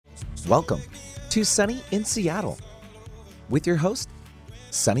Welcome to Sunny in Seattle with your host,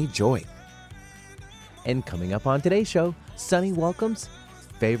 Sunny Joy. And coming up on today's show, Sunny welcomes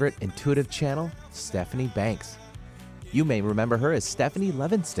favorite intuitive channel, Stephanie Banks. You may remember her as Stephanie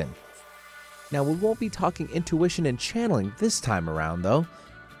Levenston. Now, we won't be talking intuition and channeling this time around, though.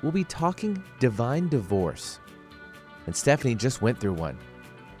 We'll be talking divine divorce. And Stephanie just went through one.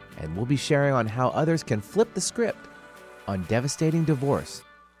 And we'll be sharing on how others can flip the script on devastating divorce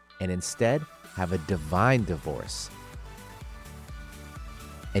and instead have a divine divorce.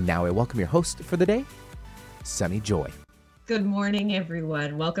 And now I welcome your host for the day, Sunny Joy. Good morning,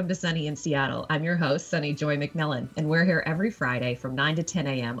 everyone. Welcome to Sunny in Seattle. I'm your host, Sunny Joy McMillan, and we're here every Friday from 9 to 10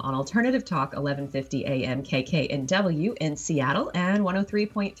 a.m. on Alternative Talk, 1150 a.m. KKNW in Seattle and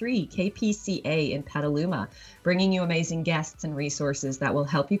 103.3 KPCA in Petaluma, bringing you amazing guests and resources that will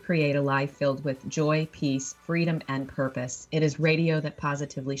help you create a life filled with joy, peace, freedom, and purpose. It is radio that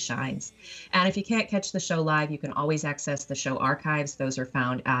positively shines. And if you can't catch the show live, you can always access the show archives. Those are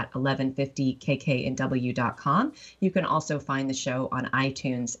found at 1150kknw.com. You can also find the show on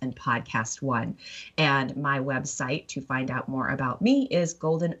iTunes and Podcast One. And my website to find out more about me is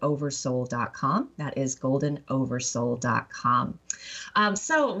goldenoversoul.com. That is goldenoversoul.com. I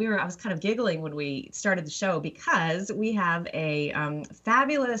was kind of giggling when we started the show because we have a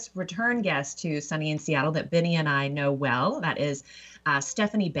fabulous return guest to Sunny in Seattle that Benny and I know well. That is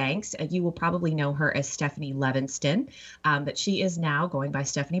Stephanie Banks. You will probably know her as Stephanie Levenston, but she is now going by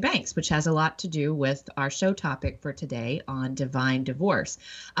Stephanie Banks, which has a lot to do with our show topic for today on divine divorce.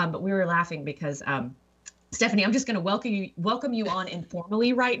 But we were laughing because Stephanie, I'm just going to welcome you on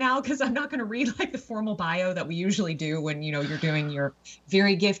informally right now because I'm not going to read like the formal bio that we usually do when you're doing your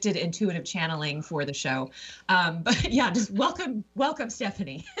very gifted intuitive channeling for the show. But yeah, just welcome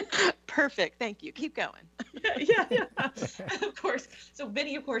Stephanie. Perfect. Thank you. Keep going. Yeah. Of course. So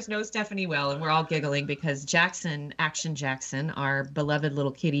Benny, of course, knows Stephanie well, and we're all giggling because Action Jackson, our beloved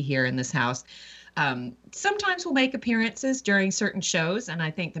little kitty here in this house, sometimes will make appearances during certain shows. And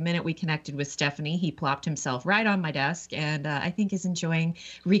I think the minute we connected with Stephanie, he plopped himself right on my desk and I think is enjoying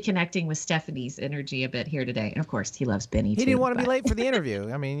reconnecting with Stephanie's energy a bit here today. And of course, he loves Benny too. He didn't want to be late for the interview.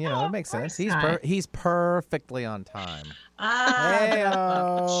 I mean, it makes sense. He's perfectly on time.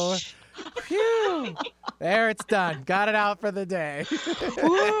 Hey-o. Phew. There, it's done. Got it out for the day.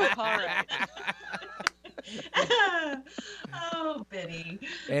 Ooh, all right. Oh, Benny.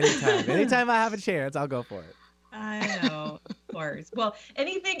 Anytime I have a chance, I'll go for it. I know, of course. Well,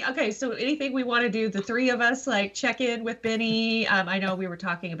 anything we want to do, the three of us, like check in with Benny. I know we were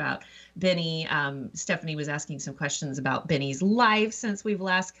talking about Benny. Stephanie was asking some questions about Benny's life since we've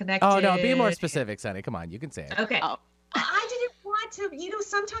last connected. Oh, no, be more specific, Sonny. Come on, you can say it. Okay. Oh. I didn't want to,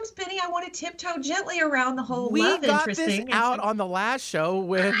 sometimes, Benny, I want to tiptoe gently around the whole love interest thing. We got this out on the last show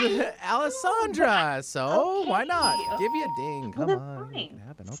with Alessandra, so why not? Give you a ding. Come on. It can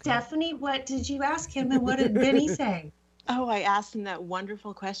happen. Okay. Stephanie, what did you ask him and what did Benny say? Oh, I asked him that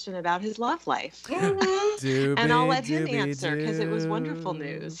wonderful question about his love life. Mm-hmm. And I'll let him answer because it was wonderful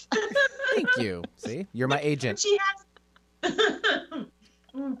news. Thank you. See, you're my agent. She has.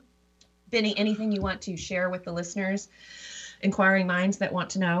 Benny, anything you want to share with the listeners, inquiring minds that want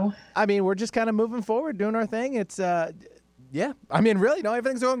to know? I mean, we're just kind of moving forward, doing our thing. It's, yeah. I mean, really, no,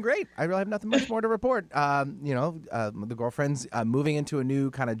 everything's going great. I really have nothing much more to report. The girlfriend's moving into a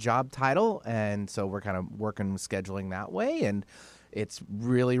new kind of job title, and so we're kind of working scheduling that way. And it's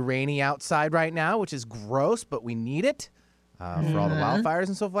really rainy outside right now, which is gross, but we need it for all the wildfires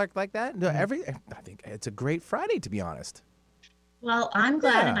and stuff like that. I think it's a great Friday, to be honest. Well, I'm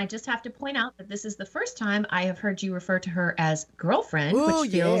glad, and I just have to point out that this is the first time I have heard you refer to her as girlfriend, which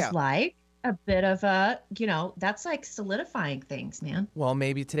feels like a bit of a, that's like solidifying things, man. Well,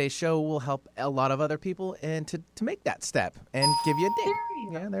 maybe today's show will help a lot of other people and to make that step and give you a ding.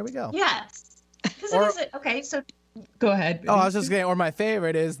 Yeah, there we go. Yes. Okay, so go ahead. Oh, I was just saying, or my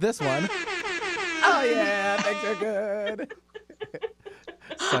favorite is this one. Oh, yeah, things are good.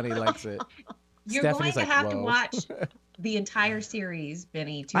 Sunny likes it. You're Stephanie's going to have to whoa. Watch the entire series,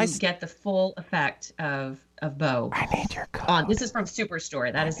 Benny, to get the full effect of Bo. I need your code. This is from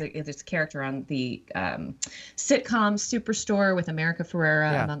Superstore. That is a character on the sitcom Superstore with America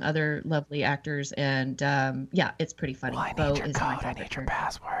Ferrera, among other lovely actors. And it's pretty funny. Well, I Bo need your is code. my favorite. I need your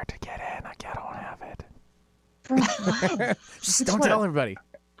password to get in. I don't have it. For what? Just don't tell everybody.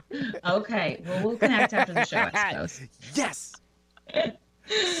 Okay. Well, we'll connect after the show, I suppose. Yes.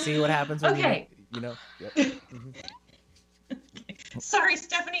 See what happens when Yep. Mm-hmm. Sorry,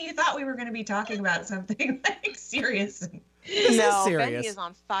 Stephanie, you thought we were going to be talking about something like serious. This is serious. Benny is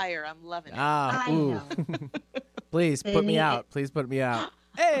on fire. I'm loving it. I know. Please put me out. Please put me out.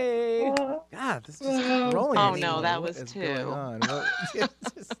 Hey, God, this is just rolling. Oh, anymore. no, that What was is 2. going on?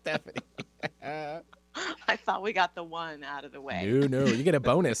 Stephanie. I thought we got the 1 out of the way. No, you get a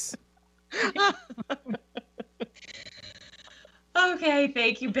bonus. Okay,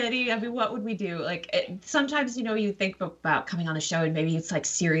 thank you, Betty. I mean, what would we do? Like, sometimes, you think about coming on the show and maybe it's like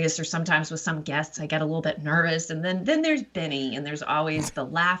serious, or sometimes with some guests, I get a little bit nervous. And then there's Benny, and there's always the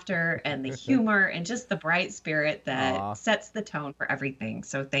laughter and the humor and just the bright spirit that sets the tone for everything.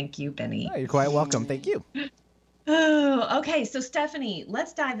 So thank you, Benny. Oh, you're quite welcome. Thank you. Oh, okay. So Stephanie,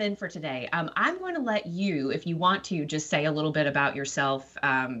 let's dive in for today. I'm going to let you, if you want to, just say a little bit about yourself.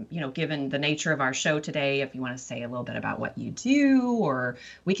 Given the nature of our show today, if you want to say a little bit about what you do, or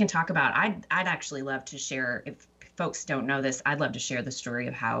we can talk about. I'd actually love to share. If folks don't know this, I'd love to share the story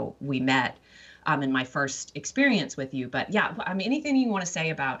of how we met. In my first experience with you. But yeah, I mean, anything you want to say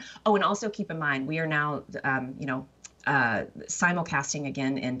about. Oh, and also keep in mind, we are now, simulcasting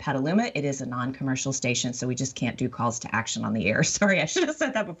again in Petaluma. It is a non-commercial station, so we just can't do calls to action on the air. Sorry, I should have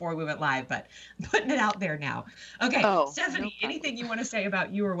said that before we went live, but I'm putting it out there now. Okay, Stephanie, anything you want to say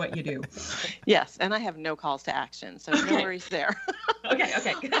about you or what you do? Yes, and I have no calls to action, so no worries there. Okay.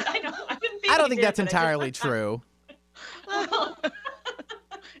 I know. I don't think that's entirely true.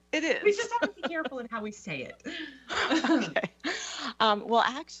 It is. We just have to be careful in how we say it. Okay. Well,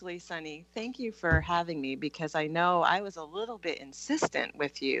 actually, Sunny, thank you for having me, because I know I was a little bit insistent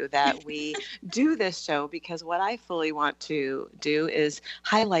with you that we do this show, because what I fully want to do is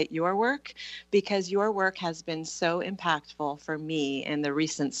highlight your work, because your work has been so impactful for me in the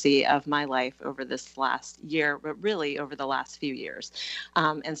recency of my life over this last year, but really over the last few years.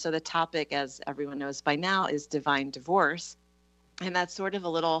 And so the topic, as everyone knows by now, is divine divorce. And that's sort of a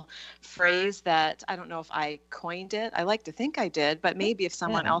little phrase that I don't know if I coined it. I like to think I did, but maybe if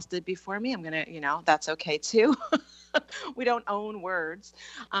someone else did before me, I'm going to, that's okay too. We don't own words.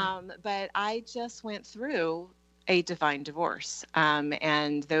 But I just went through a divine divorce.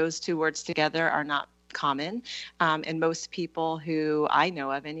 And those two words together are not common. And most people who I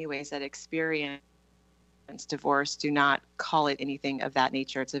know of anyways that experience divorce do not call it anything of that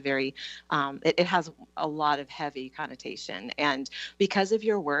nature. It's a very, it has a lot of heavy connotation. And because of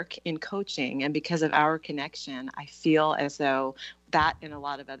your work in coaching and because of our connection, I feel as though that and a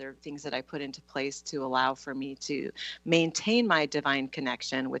lot of other things that I put into place to allow for me to maintain my divine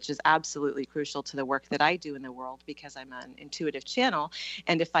connection, which is absolutely crucial to the work that I do in the world, because I'm an intuitive channel.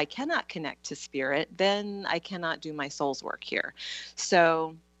 And if I cannot connect to spirit, then I cannot do my soul's work here.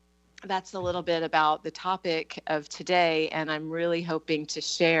 So that's a little bit about the topic of today, and I'm really hoping to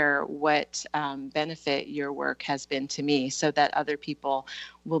share what benefit your work has been to me, so that other people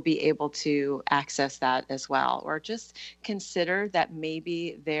will be able to access that as well, or just consider that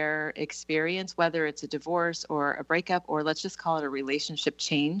maybe their experience, whether it's a divorce or a breakup, or let's just call it a relationship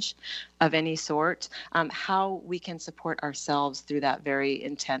change of any sort, how we can support ourselves through that very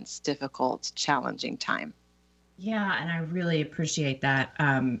intense, difficult, challenging time. Yeah, and I really appreciate that.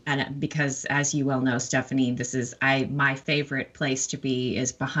 And because, as you well know, Stephanie, this is my favorite place to be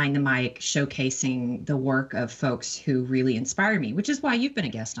is behind the mic, showcasing the work of folks who really inspire me, which is why you've been a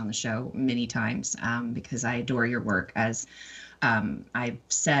guest on the show many times, because I adore your work. As I've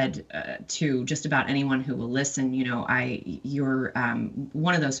said to just about anyone who will listen, you're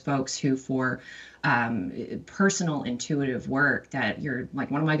one of those folks who, for personal intuitive work, that you're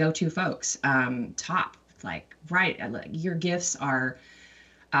like one of my go-to folks, top. Your gifts are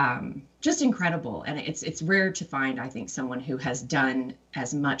just incredible, and it's rare to find, I think, someone who has done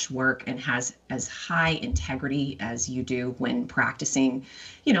as much work and has as high integrity as you do when practicing,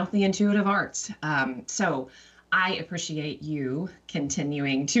 the intuitive arts. So I appreciate you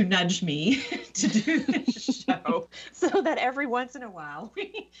continuing to nudge me to do this show, so that every once in a while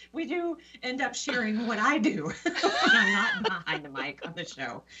we do end up sharing what I do when I'm not behind the mic on the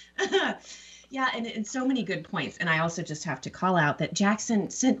show. Yeah, and so many good points. And I also just have to call out that Jackson,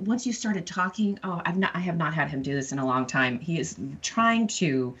 once you started talking, I have not had him do this in a long time. He is trying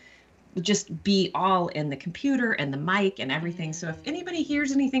to just be all in the computer and the mic and everything. So if anybody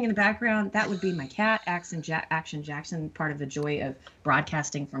hears anything in the background, that would be my cat, Action Jackson, part of the joy of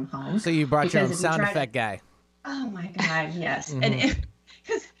broadcasting from home. So you brought your own sound effect guy. Oh my God, yes. Mm-hmm. And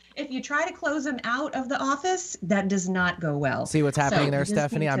if you try to close him out of the office, that does not go well. See what's happening there,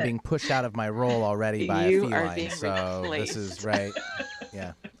 Stephanie? I'm being pushed out of my role already by a feline. So replaced. This is right.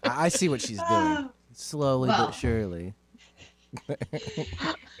 Yeah. I see what she's doing. Slowly but surely.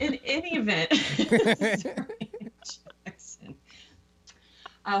 In any event, sorry, Jackson.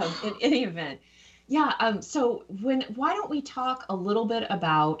 In any event, Yeah. So why don't we talk a little bit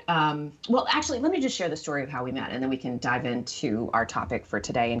about, well, actually, let me just share the story of how we met, and then we can dive into our topic for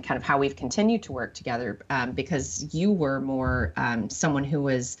today and kind of how we've continued to work together, because you were more someone who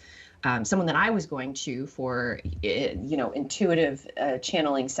was someone that I was going to for, intuitive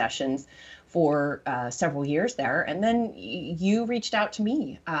channeling sessions for several years there. And then you reached out to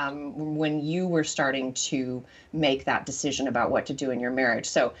me when you were starting to make that decision about what to do in your marriage.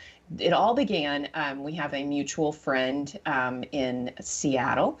 So it all began, we have a mutual friend in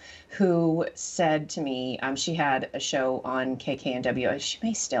Seattle who said to me, she had a show on KKNW, she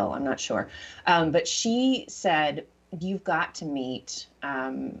may still, I'm not sure, but she said, you've got to meet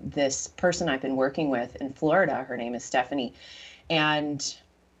this person I've been working with in Florida. Her name is Stephanie. And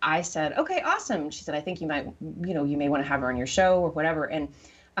I said, okay, awesome. She said, I think you might, you may want to have her on your show or whatever. And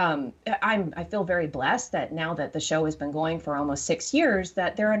I feel very blessed that now that the show has been going for almost 6 years,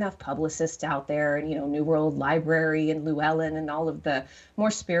 that there are enough publicists out there, and, New World Library and Llewellyn and all of the more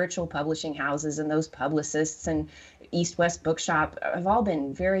spiritual publishing houses, and those publicists and East West Bookshop have all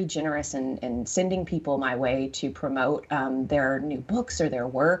been very generous in sending people my way to promote their new books or their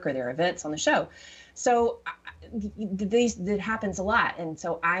work or their events on the show. So that happens a lot. And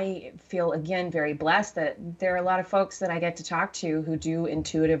so I feel, again, very blessed that there are a lot of folks that I get to talk to who do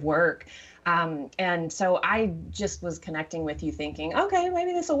intuitive work. And so I just was connecting with you thinking, okay,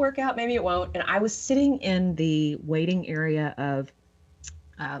 maybe this will work out, maybe it won't. And I was sitting in the waiting area of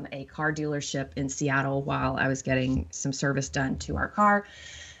a car dealership in Seattle while I was getting some service done to our car.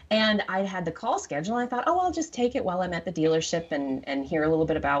 And I had the call schedule, and I thought, oh, I'll just take it while I'm at the dealership and hear a little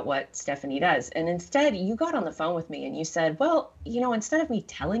bit about what Stephanie does. And instead, you got on the phone with me and you said, well, instead of me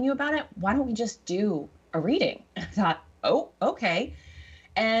telling you about it, why don't we just do a reading? And I thought, oh, okay.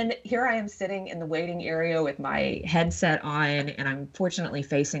 And here I am sitting in the waiting area with my headset on, and I'm fortunately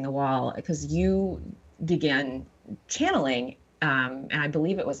facing a wall because you began channeling, and I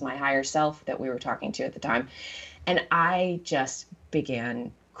believe it was my higher self that we were talking to at the time. And I just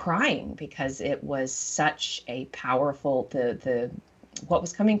began crying because it was such a powerful, what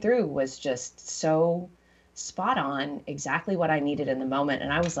was coming through was just so spot on, exactly what I needed in the moment.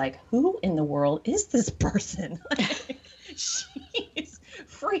 And I was like, who in the world is this person? She's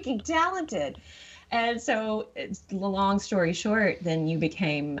freaking talented. And so, it's the long story short, then you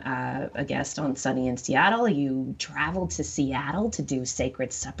became a guest on Sunny in Seattle. You traveled to Seattle to do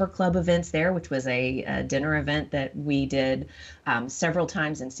Sacred Supper Club events there, which was a dinner event that we did several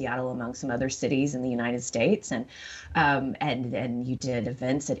times in Seattle, among some other cities in the United States. And you did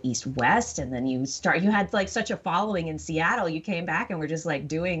events at East West, and then you had like such a following in Seattle. You came back and were just like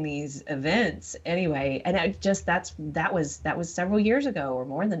doing these events anyway. And that was several years ago or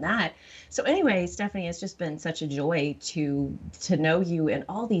more than that. So anyway, Stephanie, it's just been such a joy to know you in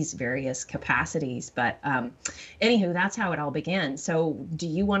all these various capacities. But anywho, that's how it all began. So do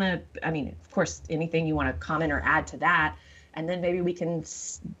you want to, of course, anything you want to comment or add to that? And then maybe we can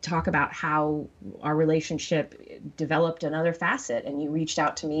talk about how our relationship developed another facet, and you reached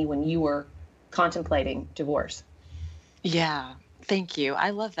out to me when you were contemplating divorce. Yeah, thank you. I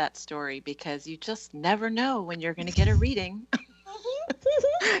love that story because you just never know when you're going to get a reading.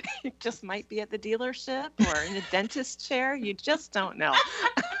 You just might be at the dealership or in a dentist chair. You just don't know.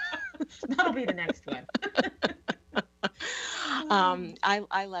 That'll be the next one.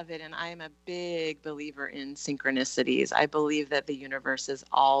 I love it. And I am a big believer in synchronicities. I believe that the universe is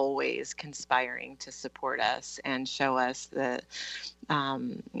always conspiring to support us and show us the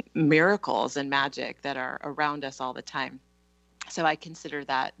miracles and magic that are around us all the time. So I consider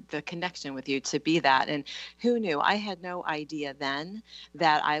that the connection with you to be that. And who knew? I had no idea then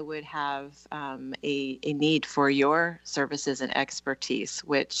that I would have a need for your services and expertise,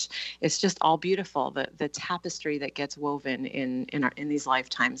 which is just all beautiful, the tapestry that gets woven in these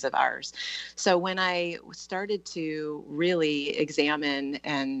lifetimes of ours. So when I started to really examine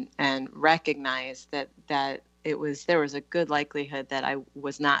and recognize that there was a good likelihood that I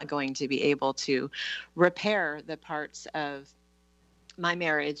was not going to be able to repair the parts of my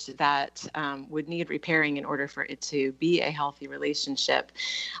marriage that would need repairing in order for it to be a healthy relationship,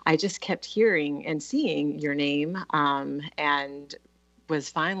 I just kept hearing and seeing your name and was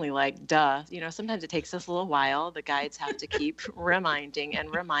finally like, duh. Sometimes it takes us a little while. The guides have to keep reminding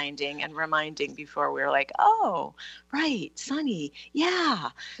before we're like, oh, right, Sunny, yeah,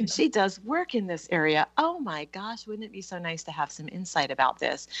 she does work in this area. Oh my gosh, wouldn't it be so nice to have some insight about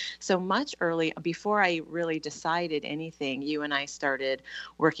this? So much early, before I really decided anything, you and I started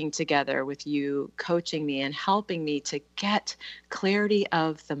working together with you coaching me and helping me to get clarity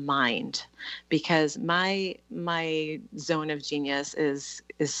of the mind, because my zone of genius is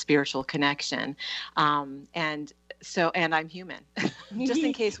is spiritual connection. And I'm human, just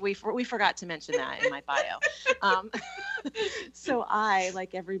in case we forgot to mention that in my bio. So I,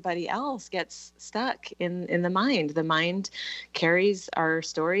 like everybody else, gets stuck in the mind. The mind carries our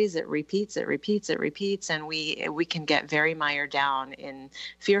stories. It repeats, and we can get very mired down in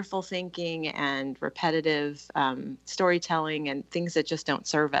fearful thinking and repetitive storytelling and things that just don't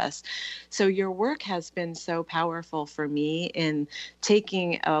serve us. So your work has been so powerful for me in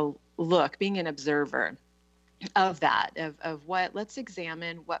taking a look, being an observer of that, of what, let's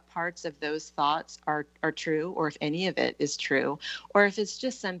examine what parts of those thoughts are true, or if any of it is true, or if it's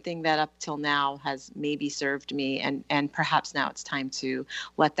just something that up till now has maybe served me, and perhaps now it's time to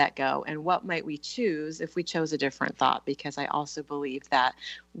let that go. And what might we choose if we chose a different thought? Because I also believe that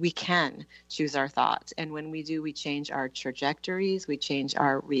we can choose our thoughts. And when we do, we change our trajectories, we change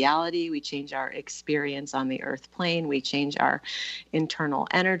our reality, we change our experience on the earth plane, we change our internal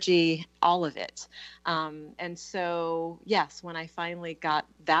energy, all of it. And so, yes, when I finally got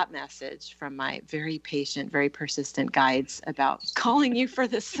that message from my very patient, very persistent guides about calling you for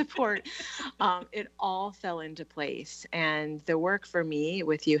this support, it all fell into place. And the work for me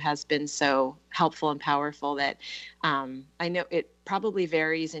with you has been so helpful and powerful that I know it probably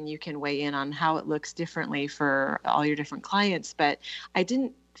varies, and you can weigh in on how it looks differently for all your different clients. But I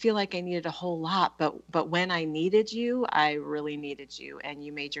didn't feel like I needed a whole lot, but when I needed you, I really needed you, and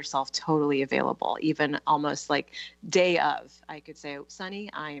you made yourself totally available, even almost like day of. I could say, Sunny,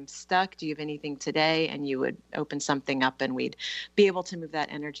 I am stuck. Do you have anything today? And you would open something up, and we'd be able to move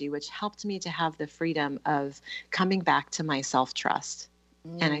that energy, which helped me to have the freedom of coming back to my self-trust.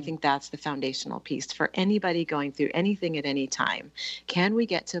 And I think that's the foundational piece for anybody going through anything at any time. Can we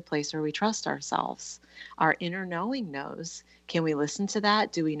get to a place where we trust ourselves? Our inner knowing knows. Can we listen to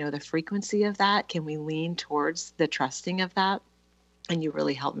that? Do we know the frequency of that? Can we lean towards the trusting of that? And you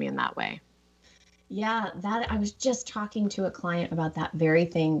really helped me in that way. Yeah, that I was just talking to a client about that very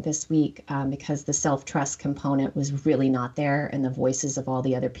thing this week, because the self-trust component was really not there, and the voices of all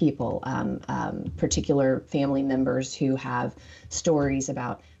the other people, particular family members who have stories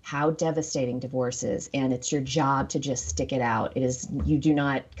about how devastating divorce is, and it's your job to just stick it out. It is, you do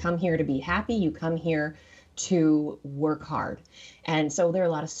not come here to be happy, you come here to work hard. And so there are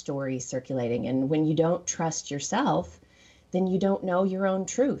a lot of stories circulating, and when you don't trust yourself, then you don't know your own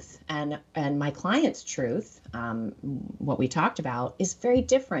truth. And my client's truth, what we talked about, is very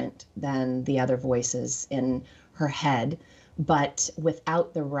different than the other voices in her head, but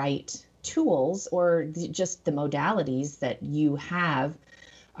without the right tools or just the modalities that you have,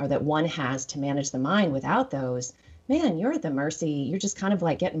 or that one has to manage the mind, without those, man, you're at the mercy. You're just kind of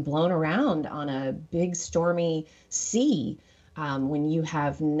like getting blown around on a big stormy sea. When you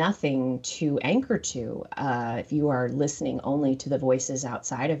have nothing to anchor to, if you are listening only to the voices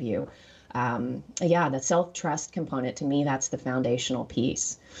outside of you. The self-trust component, to me, that's the foundational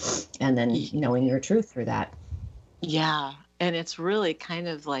piece. And then knowing your truth through that. Yeah. And it's really kind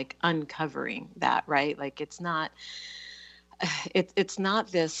of like uncovering that, right? Like it's not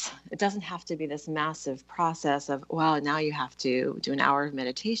this, it doesn't have to be this massive process of, well, now you have to do an hour of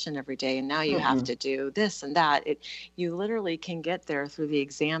meditation every day, and now you have to do this and that. You literally can get there through the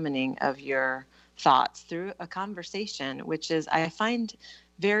examining of your thoughts, through a conversation, which is, I find,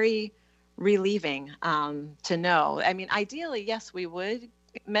 very relieving to know. I mean, ideally, yes, we would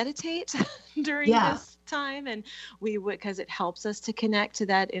meditate during this time, and we would, because it helps us to connect to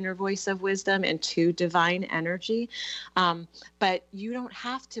that inner voice of wisdom and to divine energy. But you don't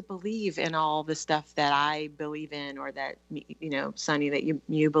have to believe in all the stuff that I believe in, or that, Sunny, that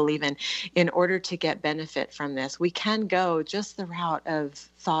you believe in order to get benefit from this. We can go just the route of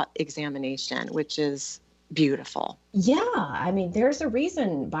thought examination, which is beautiful. Yeah, I mean, there's a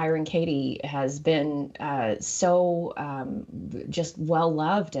reason Byron Katie has been so just well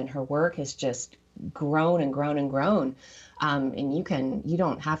loved, and her work has just grown and grown and grown. And you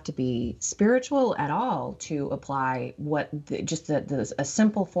don't have to be spiritual at all to apply a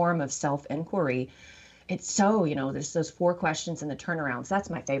simple form of self-inquiry. It's so, there's those 4 questions and the turnarounds. That's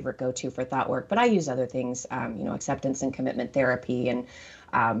my favorite go-to for thought work. But I use other things, acceptance and commitment therapy, and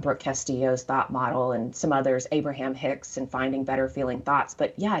Brooke Castillo's thought model, and some others, Abraham Hicks and finding better feeling thoughts.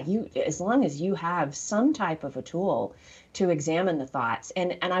 But yeah, as long as you have some type of a tool to examine the thoughts.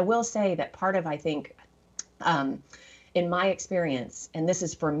 And I will say that part of, I think, in my experience, and this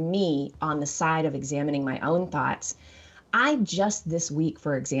is for me on the side of examining my own thoughts, I just this week,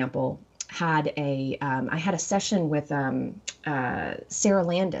 for example, had I had a session with Sarah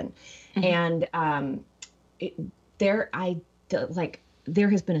Landon, and there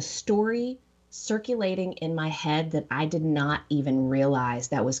has been a story circulating in my head that I did not even realize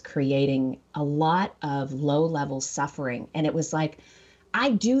that was creating a lot of low-level suffering. And it was like,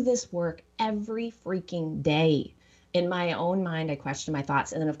 I do this work every freaking day. In my own mind, I question my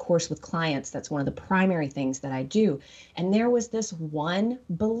thoughts. And then, of course, with clients, that's one of the primary things that I do. And there was this one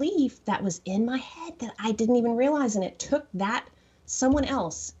belief that was in my head that I didn't even realize. And it took that someone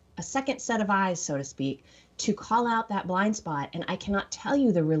else, a second set of eyes, so to speak, to call out that blind spot. And I cannot tell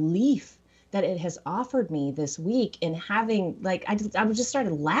you the relief that it has offered me this week in having, like, I just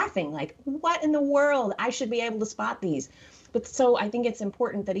started laughing, like, what in the world? I should be able to spot these. But so I think it's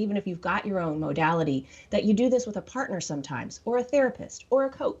important that even if you've got your own modality, that you do this with a partner sometimes, or a therapist, or a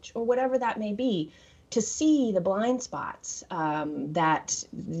coach, or whatever that may be, to see the blind spots that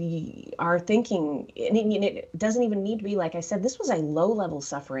are thinking. And it doesn't even need to be, like I said, this was a low-level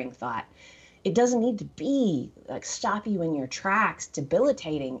suffering thought. It doesn't need to be like stop you in your tracks,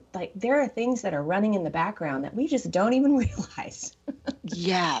 debilitating. Like there are things that are running in the background that we just don't even realize.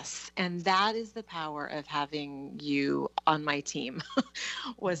 Yes. And that is the power of having you on my team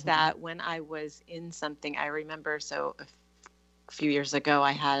was that when I was in something, I remember, so a few years ago,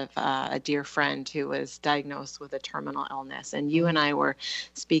 I had a dear friend who was diagnosed with a terminal illness, and you and I were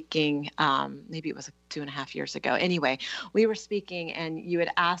speaking, maybe it was 2.5 years ago. Anyway, we were speaking, and you had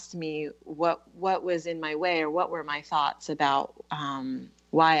asked me what was in my way, or what were my thoughts about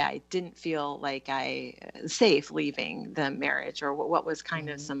why I didn't feel like I safe leaving the marriage, or what was kind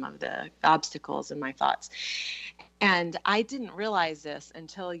of some of the obstacles in my thoughts. And I didn't realize this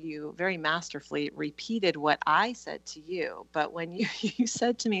until you very masterfully repeated what I said to you. But when you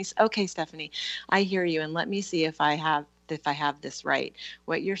said to me, okay, Stephanie, I hear you, and let me see if I have this right.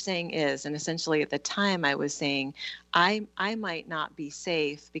 What you're saying is, and essentially at the time I was saying, I might not be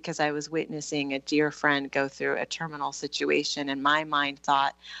safe because I was witnessing a dear friend go through a terminal situation, and my mind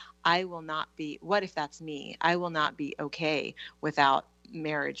thought, I will not be, what if that's me? I will not be okay without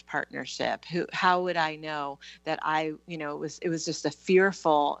marriage partnership. How would I know that it was just a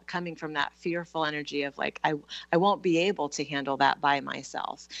fearful, coming from that fearful energy of like, I won't be able to handle that by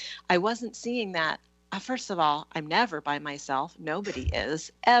myself. I wasn't seeing that. First of all, I'm never by myself. Nobody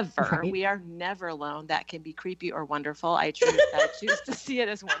is ever. Right. We are never alone. That can be creepy or wonderful. I choose to see it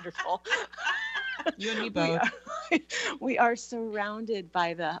as wonderful. You and me both. We are surrounded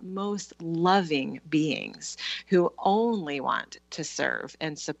by the most loving beings who only want to serve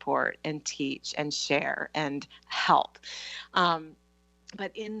and support and teach and share and help.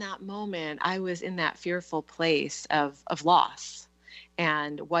 But in that moment, I was in that fearful place of loss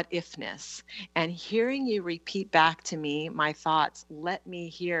and what ifness. And hearing you repeat back to me my thoughts, let me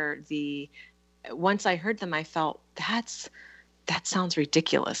hear once I heard them, I felt that sounds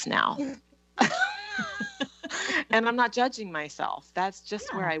ridiculous now. And I'm not judging myself. That's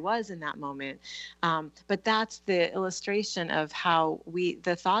just where I was in that moment. But that's the illustration of how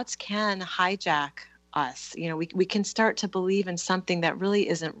the thoughts can hijack us. We can start to believe in something that really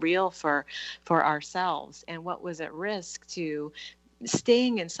isn't real for ourselves. And what was at risk to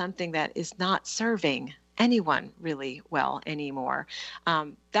staying in something that is not serving anyone really well anymore.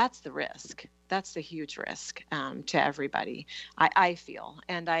 That's the risk. That's the huge risk to everybody, I feel.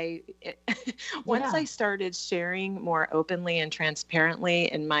 And once I started sharing more openly and transparently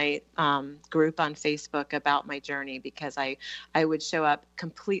in my group on Facebook about my journey, because I would show up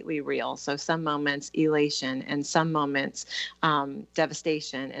completely real. So some moments elation, and some moments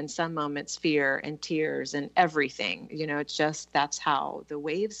devastation, and some moments fear and tears and everything. It's just, that's how the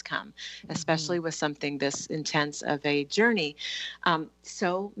waves come, especially with something this intense of a journey.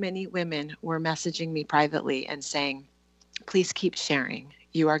 So many women were messaging me privately and saying, please keep sharing.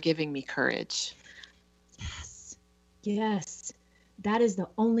 You are giving me courage. Yes. That is the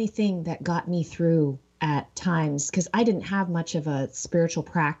only thing that got me through at times, because I didn't have much of a spiritual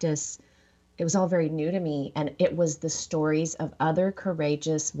practice. It was all very new to me. And it was the stories of other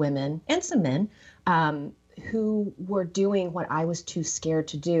courageous women and some men who were doing what I was too scared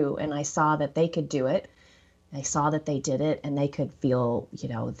to do. And I saw that they could do it. I saw that they did it, and they could feel,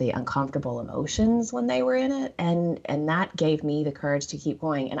 the uncomfortable emotions when they were in it. And that gave me the courage to keep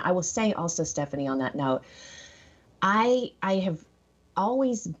going. And I will say also, Stephanie, on that note, I have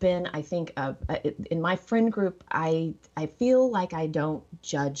always been, I think, in my friend group, I feel like I don't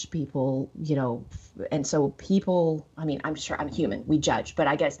judge people, and so people, I'm sure I'm human, we judge, but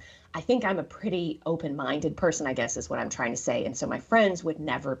I think I'm a pretty open-minded person, I guess is what I'm trying to say. And so my friends would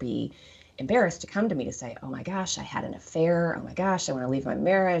never be embarrassed to come to me to say, oh my gosh, I had an affair. Oh my gosh, I want to leave my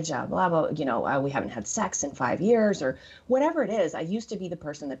marriage, blah, blah, we haven't had sex in 5 years, or whatever it is. I used to be the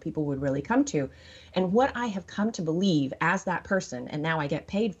person that people would really come to. And what I have come to believe as that person, and now I get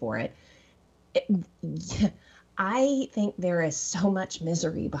paid for it, I think there is so much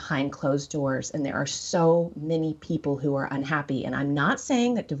misery behind closed doors, and there are so many people who are unhappy. And I'm not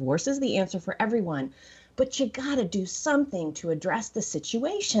saying that divorce is the answer for everyone, but you got to do something to address the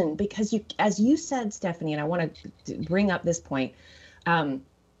situation, because you, as you said, Stephanie, and I want to bring up this point.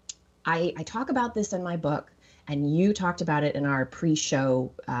 I talk about this in my book, and you talked about it in our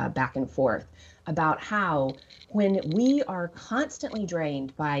pre-show back and forth, about how when we are constantly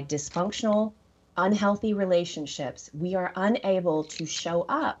drained by dysfunctional, unhealthy relationships, we are unable to show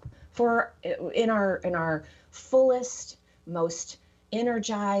up for in our fullest, most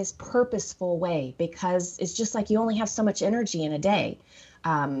energized, purposeful way, because it's just like you only have so much energy in a day.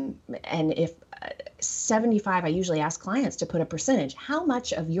 And if 75, I usually ask clients to put a percentage. How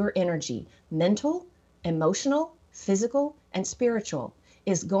much of your energy, mental, emotional, physical, and spiritual,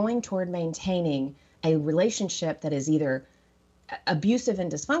 is going toward maintaining a relationship that is either abusive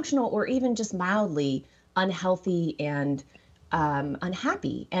and dysfunctional, or even just mildly unhealthy and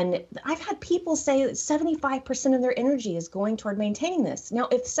unhappy? And I've had people say that 75% of their energy is going toward maintaining this. Now,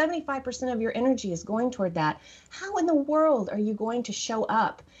 if 75% of your energy is going toward that, how in the world are you going to show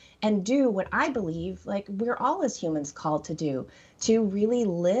up and do what I believe, like, we're all as humans called to do, to really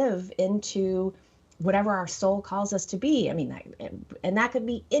live into whatever our soul calls us to be? I mean, and that could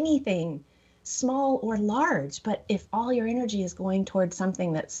be anything, small or large. But if all your energy is going towards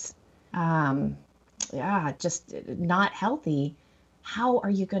something that's just not healthy, how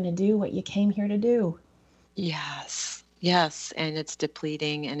are you going to do what you came here to do? Yes. And it's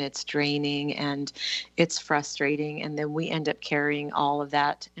depleting, and it's draining, and it's frustrating. And then we end up carrying all of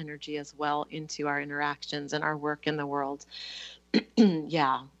that energy as well into our interactions and our work in the world.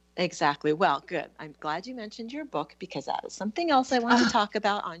 Yeah, exactly. Well, good. I'm glad you mentioned your book, because that is something else I want to talk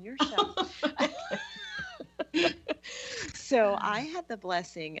about on your show. So I had the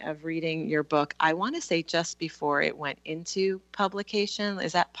blessing of reading your book, I want to say just before it went into publication.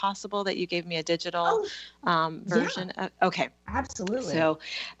 Is that possible that you gave me a digital version? Yeah. Okay. Absolutely. So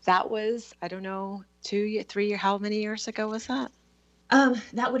that was, I don't know, 3 years, how many years ago was that?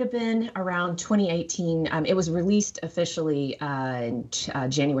 That would have been around 2018. It was released officially in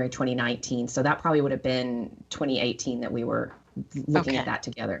January 2019. So that probably would have been 2018 that we were looking at that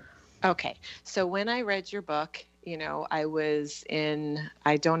together. Okay. So when I read your book, I was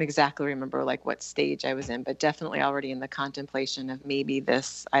I don't exactly remember like what stage I was in, but definitely already in the contemplation of maybe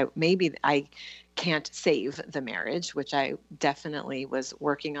I can't save the marriage, which I definitely was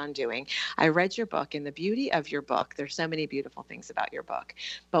working on doing. I read your book, and the beauty of your book, there's so many beautiful things about your book.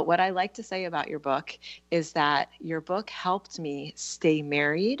 But what I like to say about your book is that your book helped me stay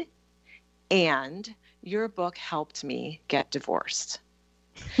married, and your book helped me get divorced.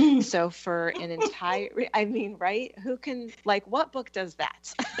 So for an entire, I mean, right? What book does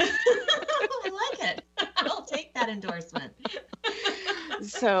that? I like it. I'll take that endorsement.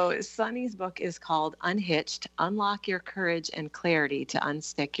 So Sunny's book is called Unhitched, Unlock Your Courage and Clarity to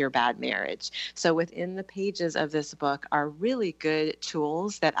Unstick Your Bad Marriage. So within the pages of this book are really good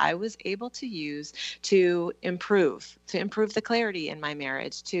tools that I was able to use to improve the clarity in my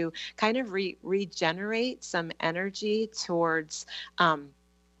marriage, to kind of regenerate some energy towards,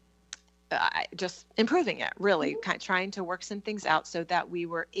 just improving it, really kind of trying to work some things out so that we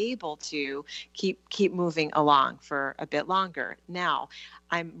were able to keep moving along for a bit longer. Now,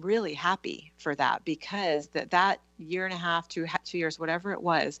 I'm really happy for that, because that year and a half, 2 years, whatever it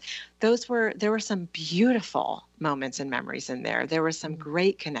was, there were some beautiful moments and memories in there. There was some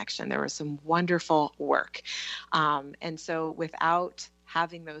great connection. There was some wonderful work. And so without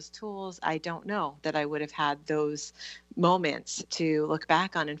having those tools, I don't know that I would have had those moments to look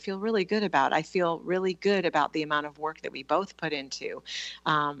back on and feel really good about. I feel really good about the amount of work that we both put into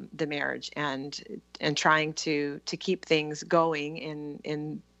the marriage, and trying to keep things going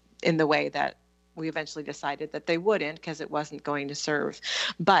in the way that we eventually decided that they wouldn't, because it wasn't going to serve.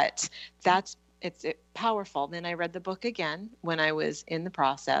 But it's powerful. Then I read the book again when I was in the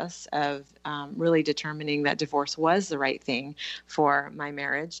process of really determining that divorce was the right thing for my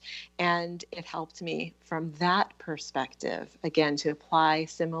marriage. And it helped me from that perspective, again, to apply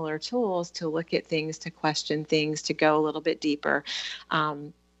similar tools, to look at things, to question things, to go a little bit deeper.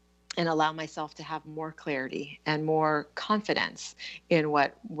 And allow myself to have more clarity and more confidence in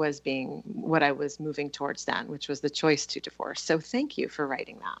what I was moving towards then, which was the choice to divorce. So thank you for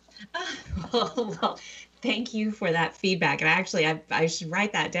writing that. Well, thank you for that feedback. And actually, I should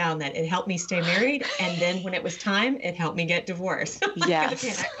write that down, that it helped me stay married. And then when it was time, it helped me get divorced. Yes.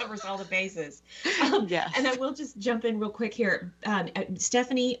 Okay, that covers all the bases. Yes. And I will just jump in real quick here.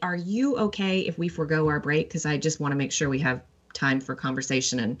 Stephanie, are you okay if we forego our break? Because I just want to make sure we have time for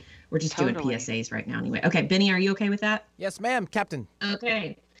conversation, and we're just Totally. doing PSAs right now anyway. Okay, Benny, are you okay with that? Yes, ma'am, Captain.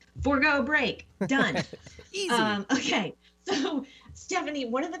 Okay. Forgo break. Done. Easy. Okay. So, Stephanie,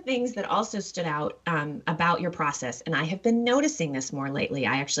 one of the things that also stood out about your process, and I have been noticing this more lately.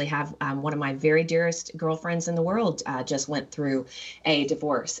 I actually have one of my very dearest girlfriends in the world just went through a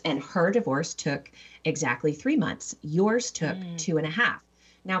divorce, and her divorce took exactly 3 months. Yours took 2.5.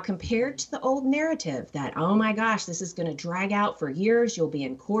 Now, compared to the old narrative that, oh my gosh, this is going to drag out for years, you'll be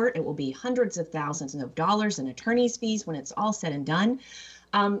in court, it will be hundreds of thousands of dollars in attorney's fees when it's all said and done.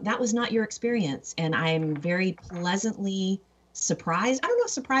 That was not your experience. And I'm very pleasantly surprised. I don't know if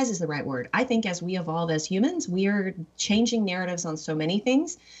surprise is the right word. I think as we evolve as humans, we are changing narratives on so many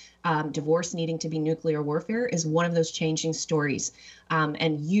things. Divorce needing to be nuclear warfare is one of those changing stories.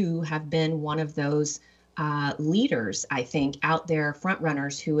 And you have been one of those leaders, I think, out there, front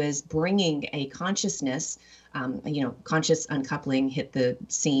runners, who is bringing a consciousness. Conscious uncoupling hit the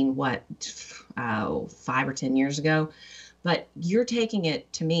scene, 5 or 10 years ago. But you're taking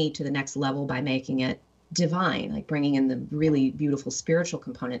it, to me, to the next level by making it divine, like bringing in the really beautiful spiritual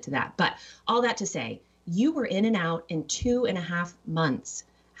component to that. But all that to say, you were in and out in 2.5 months.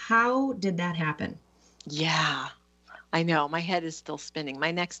 How did that happen? Yeah, I know. My head is still spinning.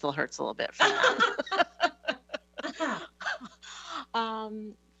 My neck still hurts a little bit from that.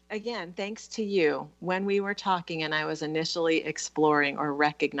 Again, thanks to you. When we were talking and I was initially exploring or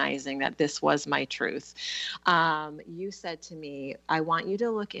recognizing that this was my truth, you said to me, I want you to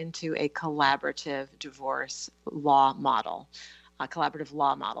look into a collaborative divorce law model. A collaborative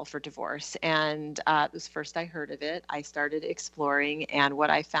law model for divorce. And it was first I heard of it. I started exploring, and what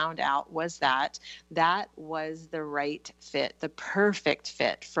I found out was that was the right fit, the perfect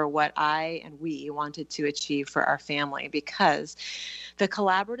fit for what I and we wanted to achieve for our family, because the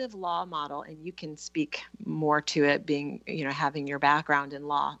collaborative law model, and you can speak more to it being, having your background in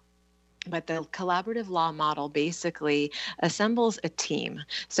law, but the collaborative law model basically assembles a team.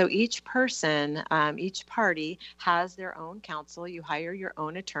 So each person, each party has their own counsel. You hire your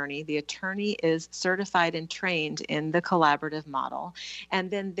own attorney. The attorney is certified and trained in the collaborative model. And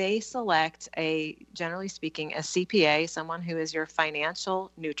then they select generally speaking, a CPA, someone who is your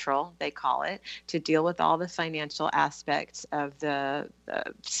financial neutral, they call it, to deal with all the financial aspects of the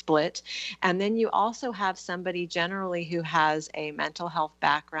split. And then you also have somebody generally who has a mental health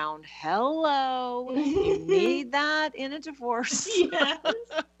background. Hello, you need that in a divorce. Yes.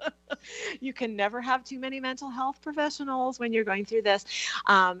 You can never have too many mental health professionals when you're going through this.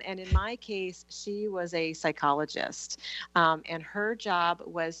 And in my case, she was a psychologist. And her job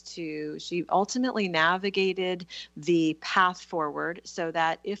was she ultimately navigated the path forward so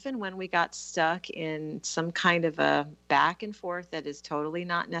that if and when we got stuck in some kind of a back and forth that is totally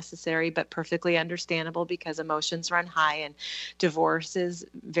not necessary, but perfectly understandable because emotions run high and divorce is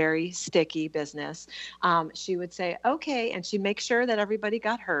very sticky business, she would say, okay, and she'd make sure that everybody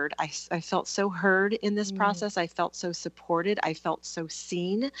got heard. I felt so heard in this process. I felt so supported. I felt so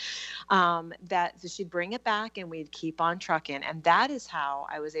seen, that she'd bring it back and we'd keep on trucking. And that is how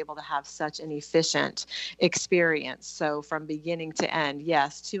I was able to have such an efficient experience. So from beginning to end,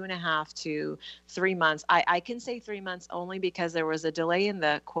 yes, 2.5 to 3 months. I can say 3 months only because there was a delay in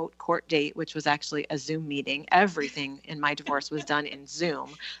the quote court date, which was actually a Zoom meeting. Everything in my divorce was done in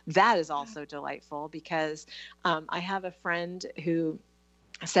Zoom. That is also delightful because I have a friend who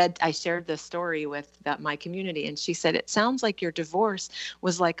said, I shared this story with my community, and she said, it sounds like your divorce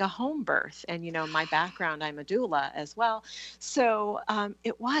was like a home birth. And, my background, I'm a doula as well. So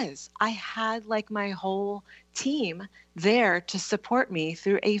it was. I had like my whole team there to support me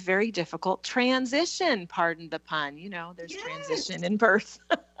through a very difficult transition, pardon the pun. There's transition in birth.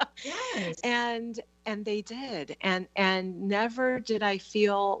 Yes. And they did. And never did I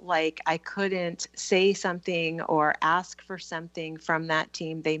feel like I couldn't say something or ask for something from that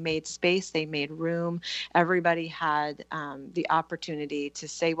team. They made space, they made room. Everybody had the opportunity to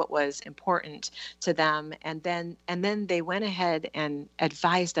say what was important to them. And then they went ahead and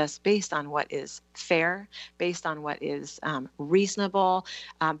advised us based on what is fair, based on what is reasonable.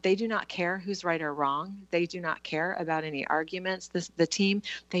 They do not care who's right or wrong. They do not care about any arguments. The team,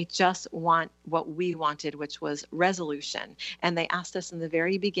 they just want what we wanted, which was resolution. And they asked us in the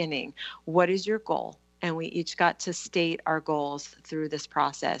very beginning, what is your goal? And we each got to state our goals through this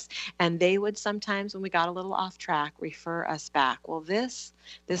process. And they would sometimes, when we got a little off track, refer us back. Well, this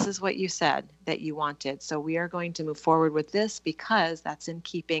is what you said that you wanted. So we are going to move forward with this because that's in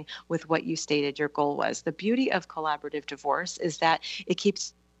keeping with what you stated your goal was. The beauty of collaborative divorce is that it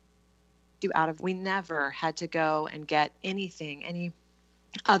keeps you out of, we never had to go and get anything, any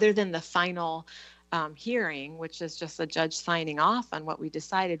other than the final hearing, which is just a judge signing off on what we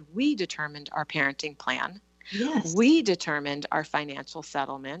decided, we determined our parenting plan. Yes. We determined our financial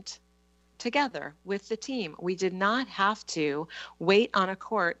settlement together with the team. We did not have to wait on a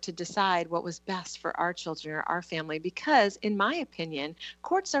court to decide what was best for our children or our family, because in my opinion,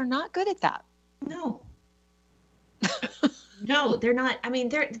 courts are not good at that. No. No, they're not. I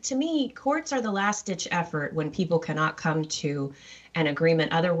mean, to me, courts are the last ditch effort when people cannot come to an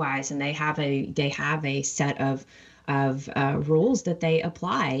agreement otherwise, and they have a set of rules that they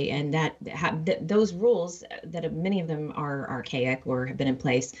apply, and those rules that many of them are archaic or have been in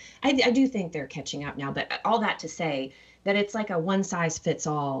place. I do think they're catching up now, but all that to say that it's like a one size fits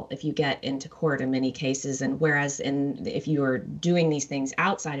all if you get into court in many cases, and whereas if you are doing these things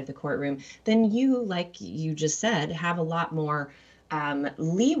outside of the courtroom, then you, like you just said, have a lot more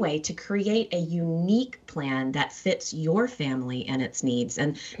leeway to create a unique plan that fits your family and its needs.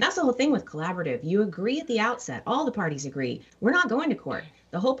 And that's the whole thing with collaborative. You agree at the outset, all the parties agree, we're not going to court.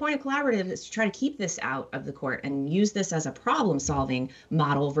 The whole point of collaborative is to try to keep this out of the court and use this as a problem-solving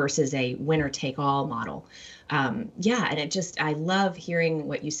model versus a winner-take-all model. And I love hearing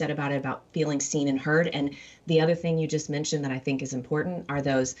what you said about feeling seen and heard. And the other thing you just mentioned that I think is important are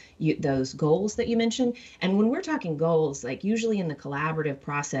those goals that you mentioned. And when we're talking goals, like usually in the collaborative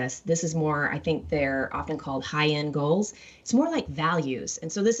process, this is more, I think they're often called high-end goals. It's more like values. And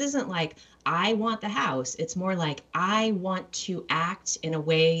so this isn't like, I want the house. It's more like, I want to act in a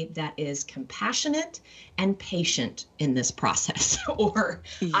way that is compassionate and patient in this process. Or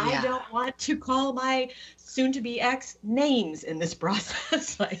I don't want to call my soon-to-be ex names in this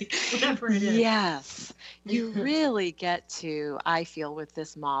process, like whatever it is. Yes, you really get to, I feel with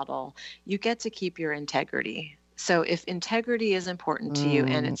this model, you get to keep your integrity. So if integrity is important to you,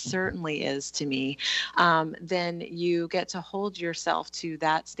 and it certainly is to me, then you get to hold yourself to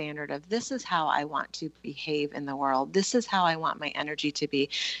that standard of, this is how I want to behave in the world. This is how I want my energy to be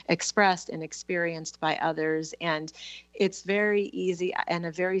expressed and experienced by others. And it's very easy and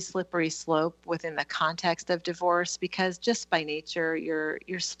a very slippery slope within the context of divorce, because just by nature, you're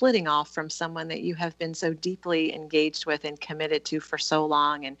splitting off from someone that you have been so deeply engaged with and committed to for so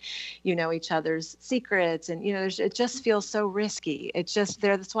long, and you know each other's secrets, and it just feels so risky. It's just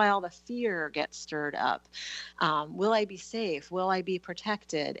there. That's why all the fear gets stirred up. Will I be safe? Will I be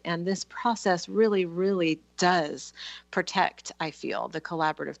protected? And this process really, really does protect, I feel, the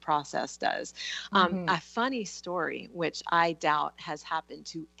collaborative process does. A funny story, which I doubt has happened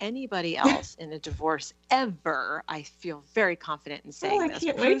to anybody else in a divorce ever. I feel very confident in saying this. I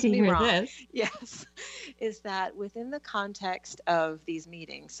can't wait to hear this. Yes, is that within the context of these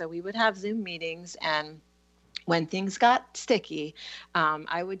meetings, so we would have Zoom meetings, and when things got sticky,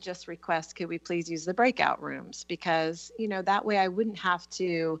 I would just request, could we please use the breakout rooms? Because, that way I wouldn't have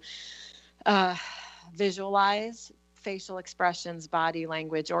to visualize facial expressions, body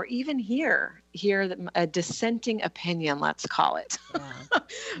language, or even hear a dissenting opinion, let's call it,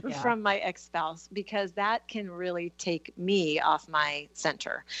 from my ex-spouse, because that can really take me off my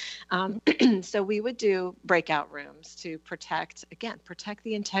center. So we would do breakout rooms to protect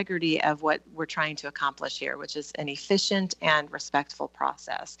the integrity of what we're trying to accomplish here, which is an efficient and respectful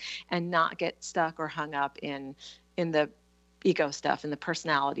process, and not get stuck or hung up in the ego stuff and the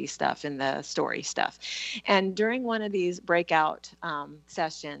personality stuff and the story stuff. And during one of these breakout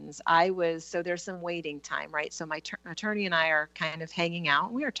sessions, so there's some waiting time, right? So my attorney and I are kind of hanging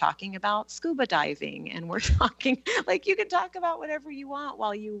out. We are talking about scuba diving, and we're talking, like, you can talk about whatever you want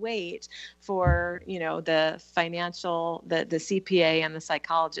while you wait for, the financial, the CPA and the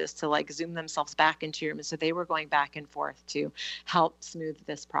psychologist to like zoom themselves back into your room. So they were going back and forth to help smooth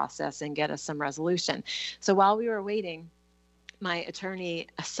this process and get us some resolution. So while we were waiting, my attorney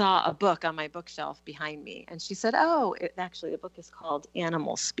saw a book on my bookshelf behind me, and she said, the book is called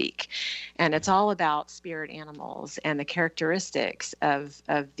Animal Speak, and it's all about spirit animals and the characteristics of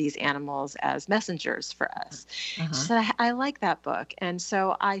these animals as messengers for us. She said, I like that book. And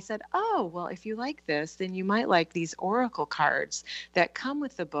so I said, well, if you like this, then you might like these oracle cards that come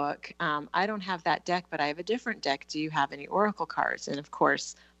with the book. I don't have that deck, but I have a different deck. Do you have any oracle cards? And of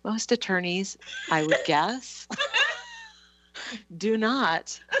course, most attorneys, I would guess, do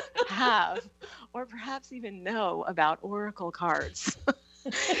not have, or perhaps even know about oracle cards.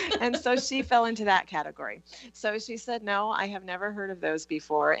 And so she fell into that category. So she said, no, I have never heard of those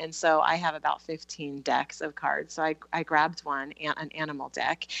before. And so I have about 15 decks of cards. So I grabbed one, an animal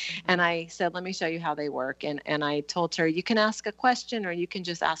deck, and I said, let me show you how they work. And I told her, you can ask a question or you can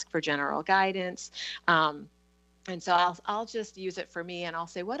just ask for general guidance. And so I'll just use it for me, and I'll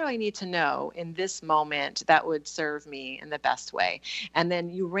say, what do I need to know in this moment that would serve me in the best way? And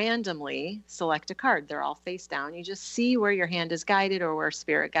then you randomly select a card. They're all face down. You just see where your hand is guided or where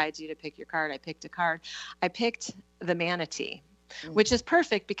spirit guides you to pick your card. I picked a card. I picked the manatee, which is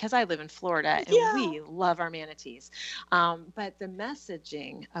perfect because I live in Florida and we love our manatees. But the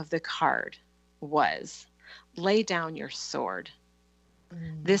messaging of the card was, lay down your sword.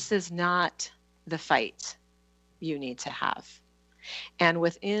 This is not the fight you need to have. And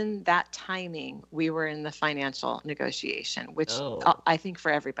within that timing, we were in the financial negotiation, which I think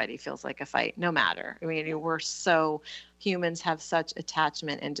for everybody feels like a fight, no matter. I mean, humans have such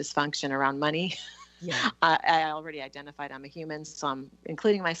attachment and dysfunction around money. Yeah. I already identified I'm a human, so I'm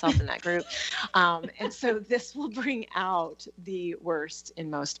including myself in that group. And so this will bring out the worst in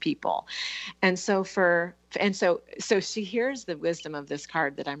most people. And so so she hears the wisdom of this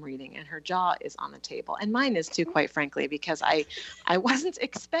card that I'm reading, and her jaw is on the table. And mine is too, quite frankly, because I wasn't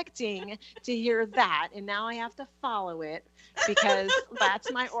expecting to hear that. And now I have to follow it because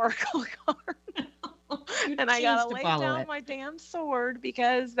that's my oracle card. And I gotta lay down my damn sword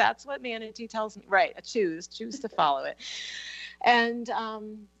because that's what manatee tells me. Right, choose to follow it. And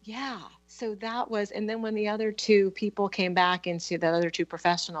so that was. And then when the other two professionals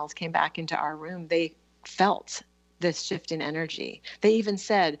came back into our room, they felt this shift in energy. They even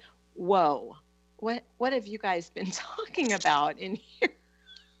said, "Whoa, what have you guys been talking about in here?"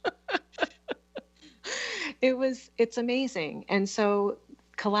 It's amazing. And so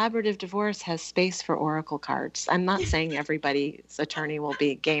collaborative divorce has space for oracle cards. I'm not saying everybody's attorney will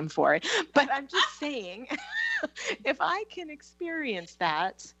be game for it, but I'm just saying, if I can experience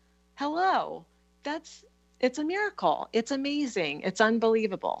that, it's a miracle. It's amazing. It's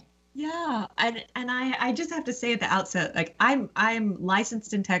unbelievable. Yeah. And I just have to say at the outset, like I'm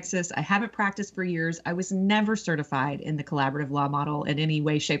licensed in Texas. I haven't practiced for years. I was never certified in the collaborative law model in any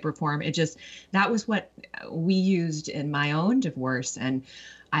way, shape, or form. That was what we used in my own divorce. And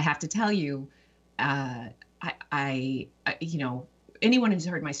I have to tell you, anyone who's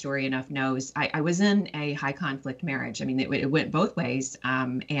heard my story enough knows I was in a high conflict marriage. I mean, it went both ways.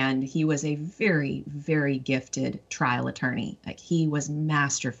 And he was a very, very gifted trial attorney. Like, he was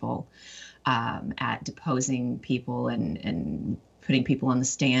masterful at deposing people and putting people on the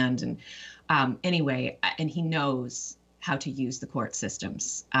stand. And and he knows how to use the court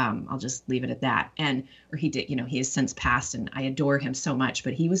systems. I'll just leave it at that. Or he did, he has since passed, and I adore him so much,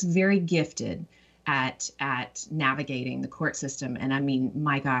 but he was very gifted at navigating the court system. And I mean,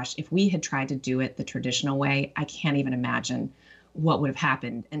 my gosh, if we had tried to do it the traditional way, I can't even imagine what would have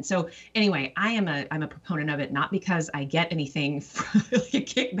happened. And so anyway, I'm a proponent of it, not because I get anything like a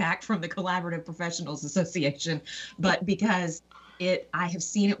kickback from the Collaborative Professionals Association, but because I have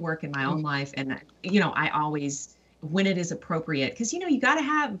seen it work in my own life. And, I always, when it is appropriate, because, you got to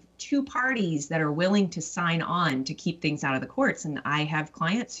have two parties that are willing to sign on to keep things out of the courts. And I have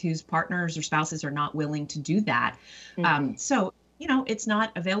clients whose partners or spouses are not willing to do that. So, it's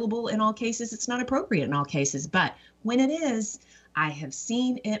not available in all cases. It's not appropriate in all cases. But when it is, I have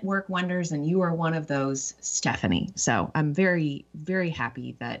seen it work wonders. And you are one of those, Stephanie. So I'm very, very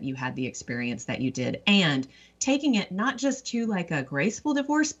happy that you had the experience that you did, and taking it not just to like a graceful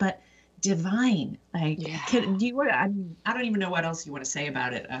divorce, but divine. Like, I don't even know what else you want to say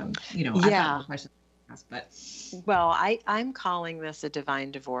about it. I've got more questions to ask, but. Well, I'm calling this a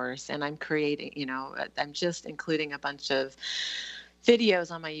divine divorce, and I'm creating, I'm just including a bunch of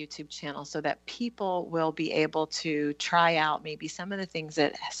videos on my YouTube channel so that people will be able to try out maybe some of the things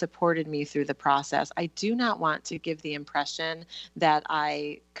that supported me through the process. I do not want to give the impression that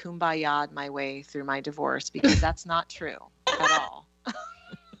I kumbaya'd my way through my divorce, because that's not true at all.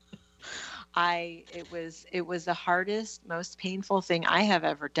 It was the hardest, most painful thing I have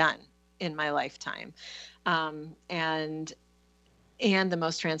ever done in my lifetime. And the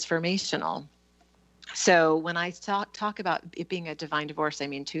most transformational. So when I talk about it being a divine divorce, I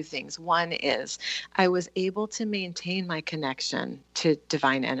mean two things. One is I was able to maintain my connection to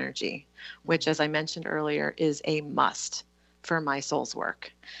divine energy, which, as I mentioned earlier, is a must for my soul's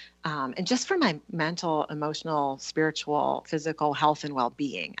work. And just for my mental, emotional, spiritual, physical health and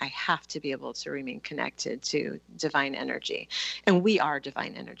well-being, I have to be able to remain connected to divine energy. And we are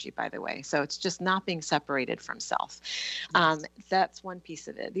divine energy, by the way. So it's just not being separated from self. That's one piece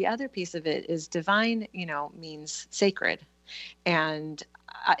of it. The other piece of it is divine, means sacred. And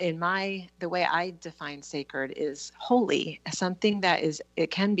the way I define sacred is holy, something that it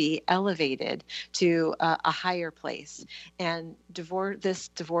can be elevated to a higher place. And this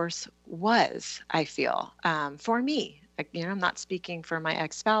divorce was, I feel, for me, I'm not speaking for my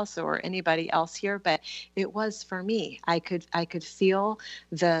ex-spouse or anybody else here, but it was for me. I could feel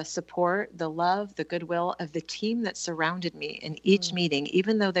the support, the love, the goodwill of the team that surrounded me in each meeting,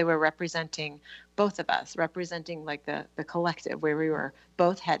 even though they were representing both of us, representing like the collective where we were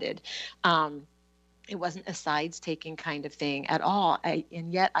both headed. It wasn't a sides taking kind of thing at all.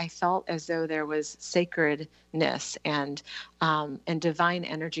 And yet I felt as though there was sacredness and divine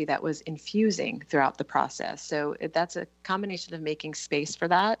energy that was infusing throughout the process. So that's a combination of making space for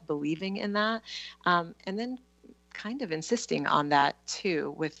that, believing in that, and then kind of insisting on that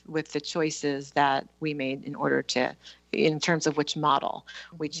too, with the choices that we made in terms of which model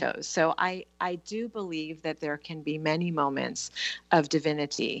we chose. So I do believe that there can be many moments of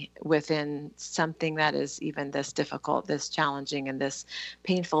divinity within something that is even this difficult, this challenging, and this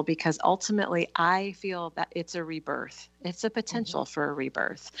painful, because ultimately I feel that it's a rebirth. It's a potential for a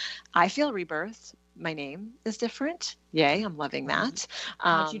rebirth. I feel rebirth. My name is different. Yay, I'm loving that.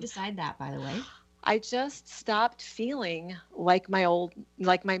 How'd you decide that, by the way? I just stopped feeling like my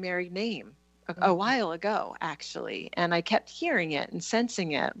married name a while ago, actually. And I kept hearing it and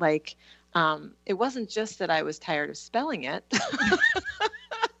sensing it. Like, it wasn't just that I was tired of spelling it.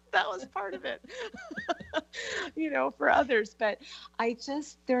 That was part of it, for others. But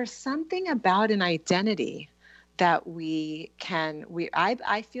there's something about an identity that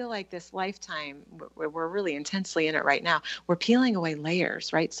I feel like this lifetime, we're really intensely in it right now. We're peeling away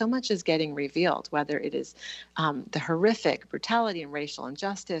layers, right? So much is getting revealed, whether it is the horrific brutality and racial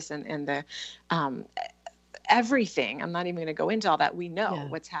injustice and the everything. I'm not even going to go into all that. We know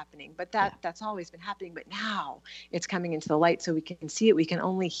what's happening, but that's always been happening. But now it's coming into the light so we can see it. We can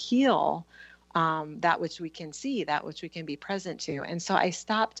only heal that which we can see, that which we can be present to. And so I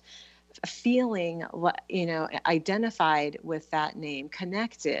stopped feeling, identified with that name,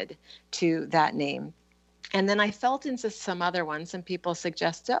 connected to that name. And then I felt into some other ones. Some people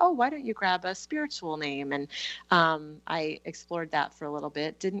suggested, oh, why don't you grab a spiritual name? And I explored that for a little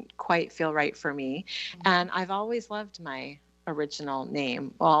bit. Didn't quite feel right for me. And I've always loved my original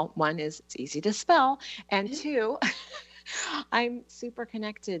name. Well, one is it's easy to spell. And two, I'm super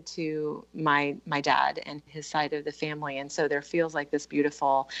connected to my dad and his side of the family. And so there feels like this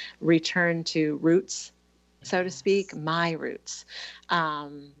beautiful return to roots, so to speak, my roots.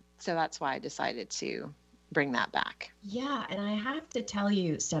 So that's why I decided to bring that back. Yeah. And I have to tell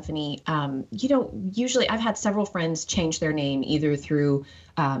you, Stephanie, usually I've had several friends change their name either through,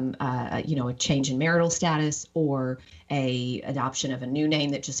 a change in marital status or a adoption of a new name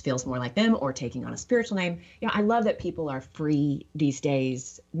that just feels more like them or taking on a spiritual name. I love that people are free these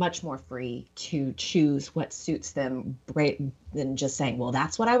days, much more free to choose what suits them than just saying, well,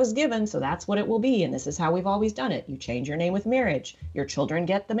 that's what I was given, so that's what it will be. And this is how we've always done it. You change your name with marriage. Your children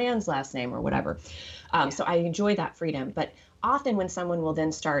get the man's last name or whatever. So I enjoy that freedom. But often when someone will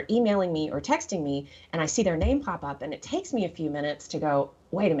then start emailing me or texting me and I see their name pop up and it takes me a few minutes to go,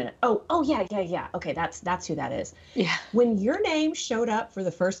 wait a minute. Oh, yeah. Okay, that's who that is. Yeah. When your name showed up for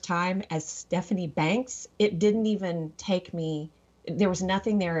the first time as Stephanie Banks, it didn't even take me, there was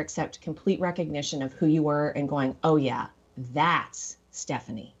nothing there except complete recognition of who you were and going, oh yeah, that's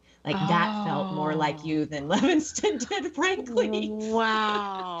Stephanie. Like that felt more like you than Levenston did, frankly.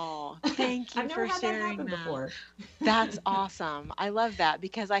 Wow. Thank you for sharing that. Before. That's awesome. I love that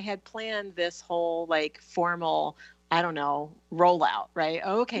because I had planned this whole formal, rollout, right?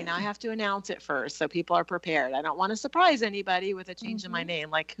 Okay, now I have to announce it first so people are prepared. I don't want to surprise anybody with a change in my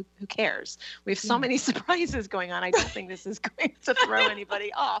name. Like, who cares? We have so many surprises going on. I don't think this is going to throw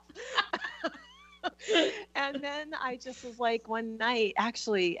anybody off. And then I just was like, one night,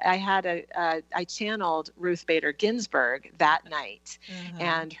 actually, I channeled Ruth Bader Ginsburg that night,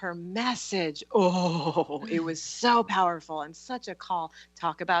 and her message, it was so powerful and such a call.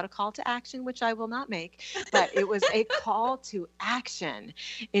 Talk about a call to action, which I will not make, but it was a call to action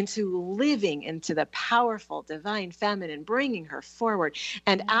into living into the powerful divine feminine, bringing her forward.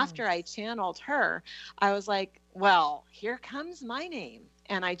 And after I channeled her, I was like, well, here comes my name.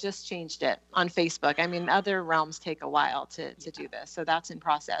 And I just changed it on Facebook. I mean, other realms take a while to do this. So that's in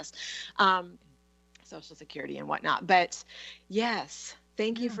process, Social Security and whatnot. But yes,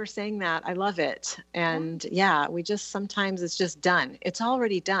 thank you for saying that. I love it. And we just, sometimes it's just done. It's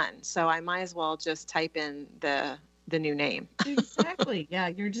already done. So I might as well just type in the new name. Exactly. Yeah.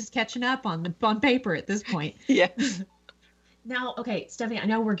 You're just catching up on paper at this point. Yes. Now, okay, Stephanie, I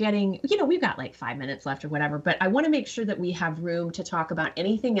know we're getting, we've got like 5 minutes left or whatever, but I want to make sure that we have room to talk about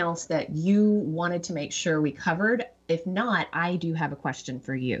anything else that you wanted to make sure we covered. If not, I do have a question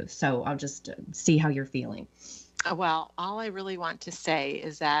for you. So I'll just see how you're feeling. Well, all I really want to say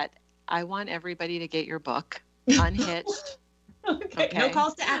is that I want everybody to get your book. Unhitched. Okay. No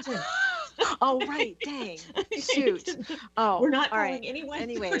calls to action. Oh, right. Dang. Shoot. Oh, we're not all calling right. anyone.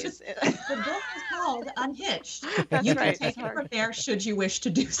 Anyways. The book is called Unhitched. That's You right. can take it from there should you wish to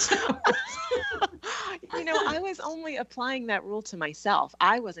do so. I was only applying that rule to myself.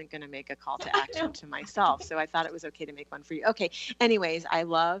 I wasn't going to make a call to action to myself. So I thought it was okay to make one for you. Okay. Anyways, I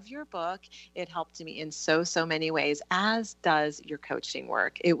love your book. It helped me in so many ways, as does your coaching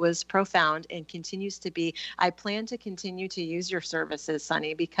work. It was profound and continues to be. I plan to continue to use your services,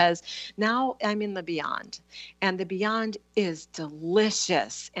 Sunny, because now I'm in the beyond, and the beyond is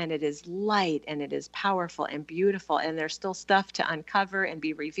delicious, and it is light, and it is powerful and beautiful. And there's still stuff to uncover and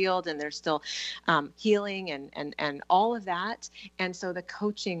be revealed. And there's still healing and all of that. And so the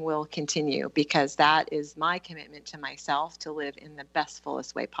coaching will continue, because that is my commitment to myself, to live in the best,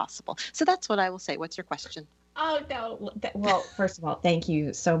 fullest way possible. So that's what I will say. What's your question? Oh, no. Well, first of all, thank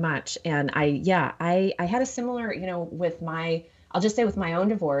you so much. And I had a similar, with I'll just say with my own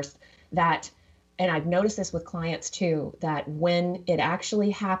divorce, and I've noticed this with clients too, that when it actually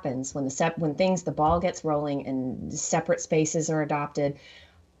happens, when the ball gets rolling and separate spaces are adopted,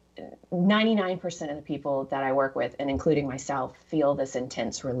 99% of the people that I work with, and including myself, feel this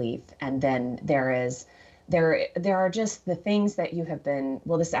intense relief. And then there are just the things that you have been,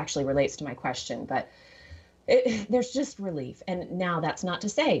 well, this actually relates to my question, but there's just relief. And now that's not to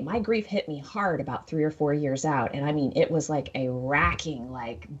say my grief hit me hard about 3 or 4 years out. And I mean, it was like a racking,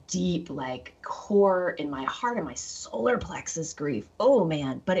 like deep, like core in my heart and my solar plexus grief. Oh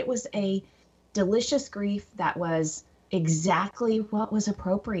man. But it was a delicious grief that was exactly what was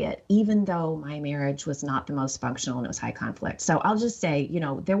appropriate, even though my marriage was not the most functional and it was high conflict. So I'll just say,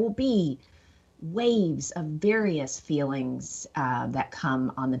 there will be waves of various feelings that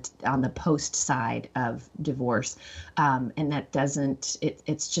come on the post side of divorce, and that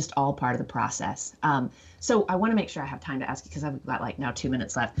it's just all part of the process. So I want to make sure I have time to ask you, because I've got now 2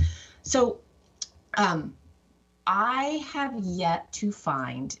 minutes left. So I have yet to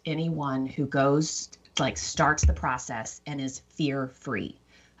find anyone who starts the process and is fear-free.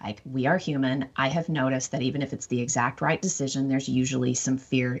 Like, we are human. I have noticed that even if it's the exact right decision, there's usually some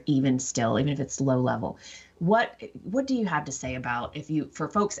fear, even if it's low level. What do you have to say about, for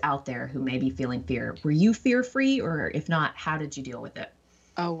folks out there who may be feeling fear, were you fear-free, or if not, how did you deal with it?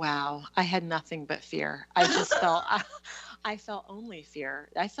 Oh, wow. I had nothing but fear. I just felt, I felt only fear.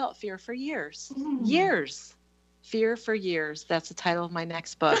 I felt fear for years, years. Fear for years. That's the title of my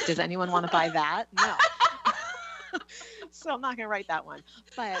next book. Does anyone want to buy that? No. So I'm not going to write that one.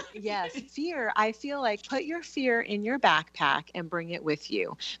 But yes, fear, I feel like put your fear in your backpack and bring it with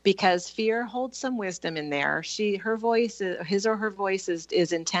you, because fear holds some wisdom in there. His or her voice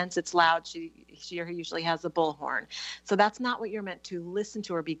is intense. It's loud. She usually has a bullhorn. So that's not what you're meant to listen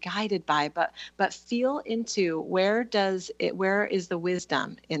to or be guided by, but feel into where is the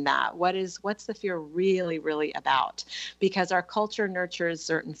wisdom in that? What's the fear really, really about? Because our culture nurtures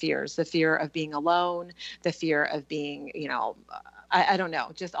certain fears, the fear of being alone, the fear of being, I don't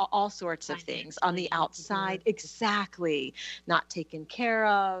know, just all sorts of things on the outside. Exactly. Not taken care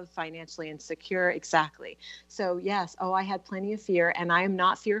of, financially insecure. Exactly. So yes. Oh, I had plenty of fear, and I am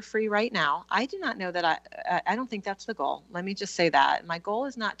not fear-free right now. I do not know that I don't think that's the goal. Let me just say that. My goal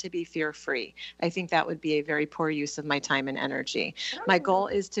is not to be fear-free. I think that would be a very poor use of my time and energy. My goal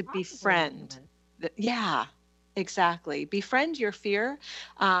is to befriend. Yeah. Exactly. Befriend your fear,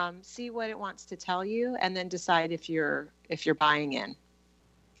 see what it wants to tell you, and then decide if you're buying in.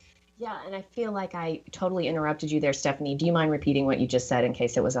 Yeah, and I feel like I totally interrupted you there, Stephanie. Do you mind repeating what you just said in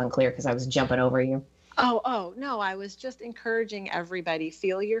case it was unclear, because I was jumping over you? Oh, no, I was just encouraging everybody,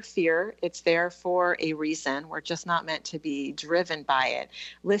 feel your fear. It's there for a reason. We're just not meant to be driven by it.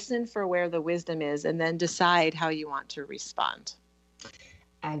 Listen for where the wisdom is, and then decide how you want to respond.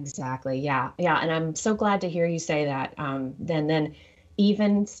 Exactly. Yeah. And I'm so glad to hear you say that. Then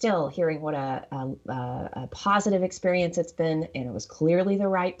even still hearing what a positive experience it's been, and it was clearly the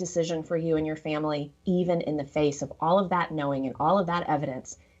right decision for you and your family, even in the face of all of that knowing and all of that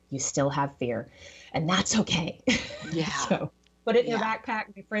evidence, you still have fear, and that's okay. Yeah. So put it in your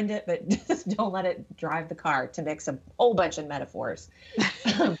backpack, befriend it, but just don't let it drive the car, to mix a whole bunch of metaphors.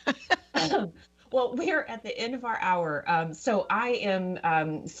 Well, we're at the end of our hour. So I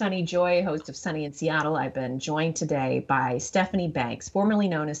am Sunny Joy, host of Sunny in Seattle. I've been joined today by Stephanie Banks, formerly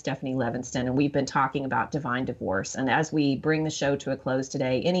known as Stephanie Levenston, and we've been talking about divine divorce. And as we bring the show to a close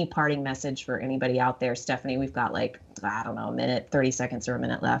today, any parting message for anybody out there? Stephanie, we've got a minute, 30 seconds or a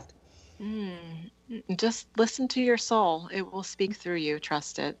minute left. Just listen to your soul. It will speak through you.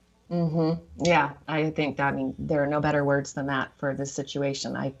 Trust it. Mm-hmm. Yeah, I think there are no better words than that for this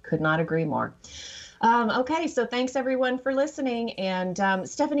situation. I could not agree more. Okay, so thanks everyone for listening. And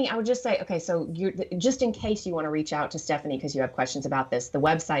Stephanie, I would just say, okay, so just in case you want to reach out to Stephanie because you have questions about this, the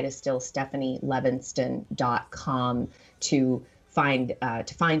website is still stephanielevenston.com to find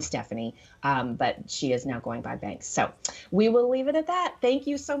Stephanie, but she is now going by Banks. So we will leave it at that. Thank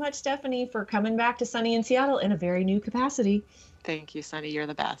you so much, Stephanie, for coming back to Sunny in Seattle in a very new capacity. Thank you, Sunny. You're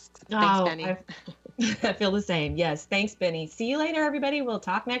the best. Thanks, Benny. I feel the same. Yes. Thanks, Benny. See you later, everybody. We'll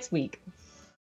talk next week.